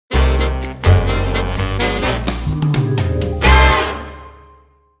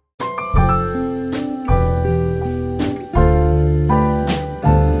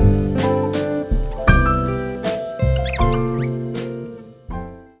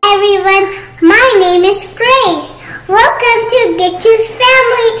everyone, my name is Grace. Welcome to Gechu's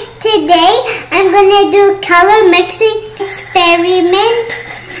family. Today I'm gonna do color mixing experiment.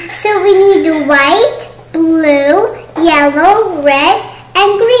 So we need white, blue, yellow, red,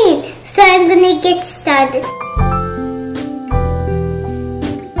 and green. So I'm gonna get started.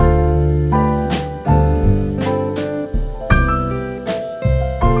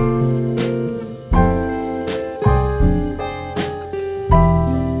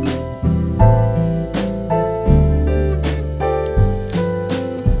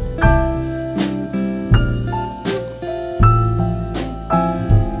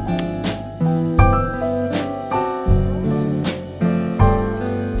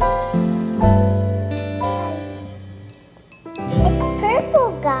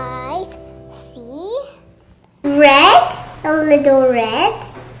 Guys, see? Red, a little red,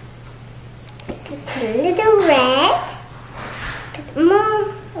 a little red, let's put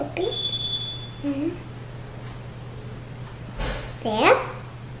more open, there, a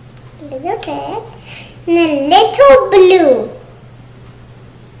little red, and a little blue.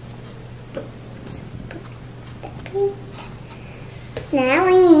 Now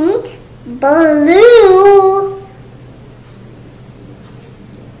we need blue.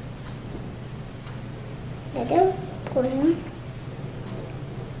 Little blue,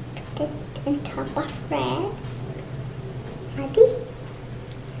 put it on top of red. Ready?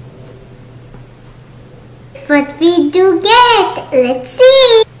 What we do get? Let's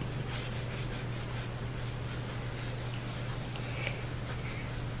see.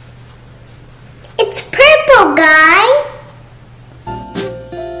 It's purple, guys.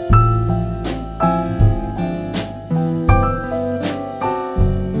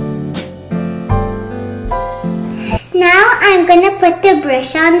 Now I'm gonna put the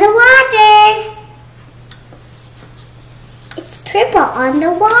brush on the water. It's purple on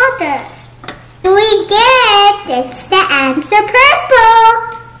the water. We get, it's the answer,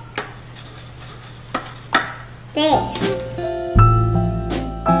 purple. There.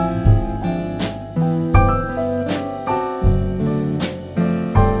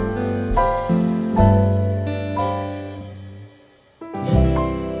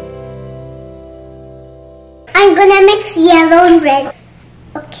 I'm gonna mix yellow and red.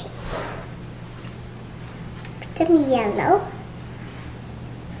 Okay. Put some yellow.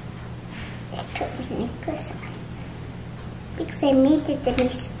 Let's put my necklace on. Because I made it in my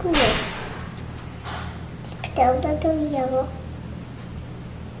school. Let's put a little yellow.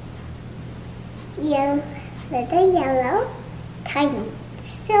 Little yellow. Tiny.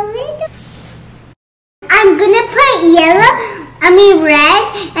 So little. I'm gonna put red,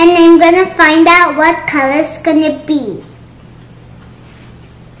 and I'm gonna find out what color it's gonna be.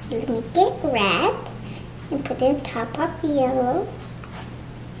 So let me get red and put it on top of yellow.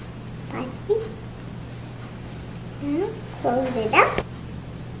 Now close it up.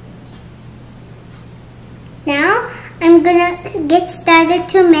 Now I'm gonna get started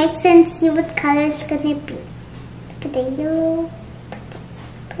to mix and see what color it's gonna be. Let's put the yellow, put the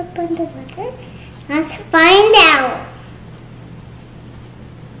purple in the water. Let's find out.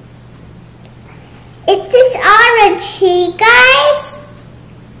 It is orange, see guys?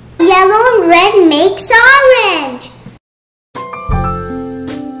 Yellow and red makes orange.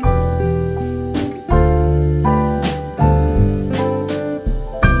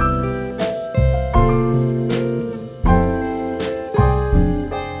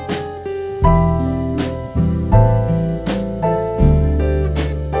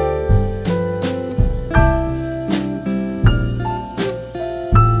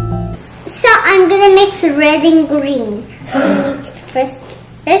 So I'm gonna mix red and green. So we need to first,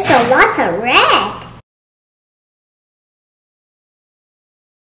 there's a lot of red.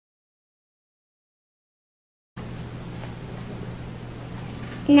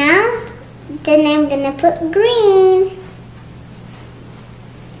 Now, then I'm gonna put green.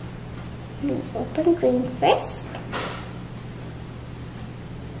 Let me open green first.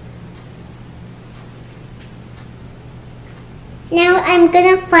 Now I'm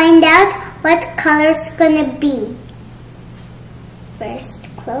gonna find out what color it's gonna be. First,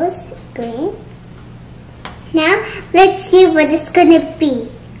 close green. Now, let's see what it's gonna be.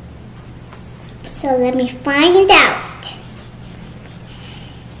 So let me find out.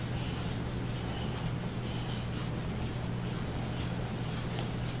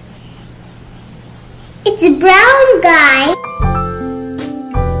 It's brown, guys.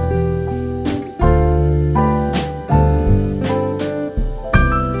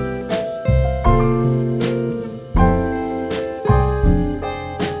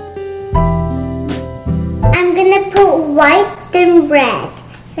 white and red.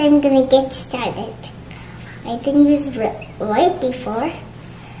 So I'm gonna get started. I didn't use white before.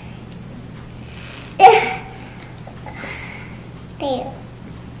 There.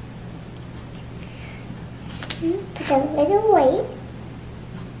 Put a little white.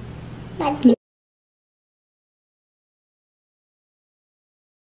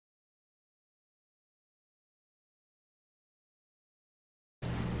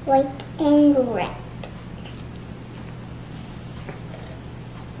 White and red.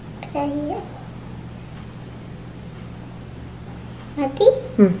 Put that here. Ready?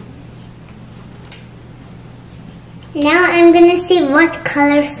 Now I'm gonna see what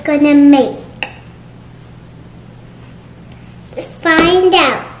color's gonna make. Find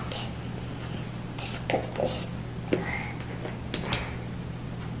out. Just put this.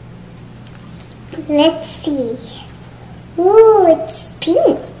 Let's see. Ooh, it's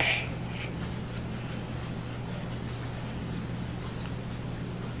pink.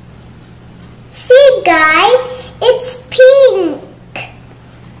 See guys, it's pink.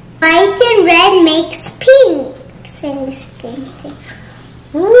 White and red makes pink. In this painting.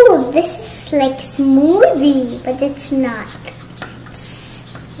 Ooh, this is like smoothie, but it's not. It's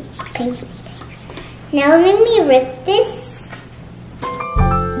paint. Now let me rip this.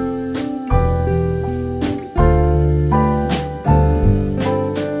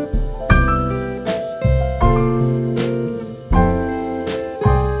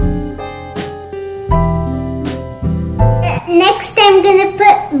 Next I'm gonna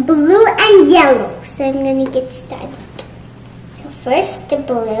put blue and yellow. So I'm gonna get started. So first the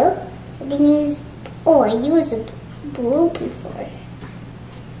blue. I didn't use, I used blue before.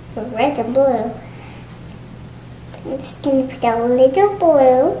 For red and blue. I'm just gonna put a little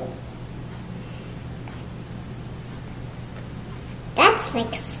blue. That's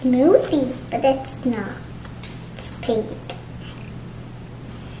like smoothie, but it's not. It's paint.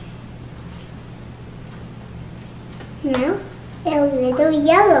 Now a little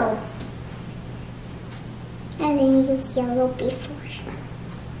yellow. I didn't use yellow before.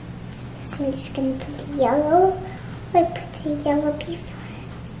 So I'm just gonna put the yellow. I put the yellow before.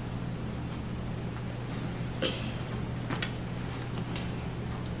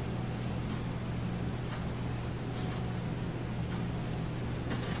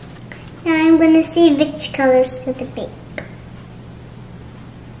 Now I'm gonna see which color's gonna make.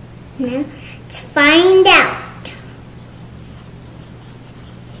 Now let's find out.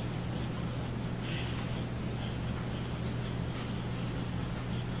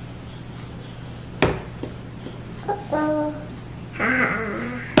 Uh-oh.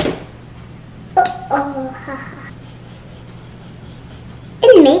 Uh-oh.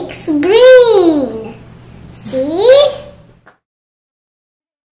 It makes green. See?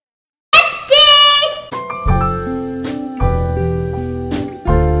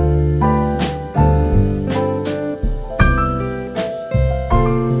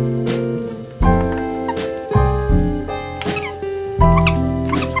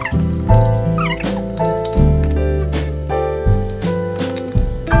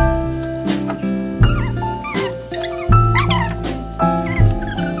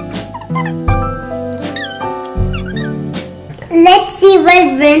 Let's see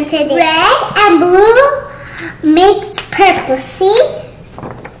what went today. Red and blue makes purple, see?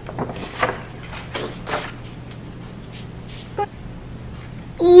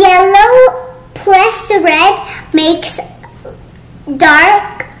 Yellow plus red makes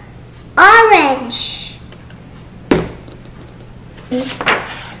dark orange.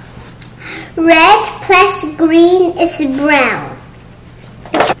 Red plus green is brown.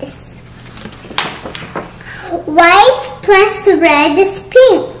 It's this. White plus red is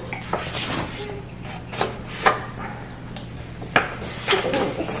pink.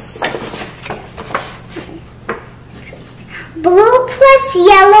 Blue plus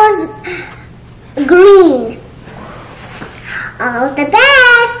yellow is green. All the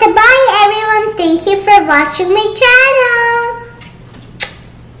best. Bye everyone. Thank you for watching my channel.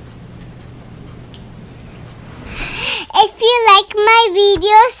 If you like my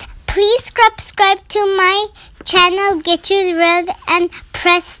videos, please subscribe to my channel, gechusworld, and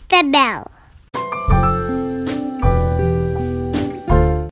press the bell.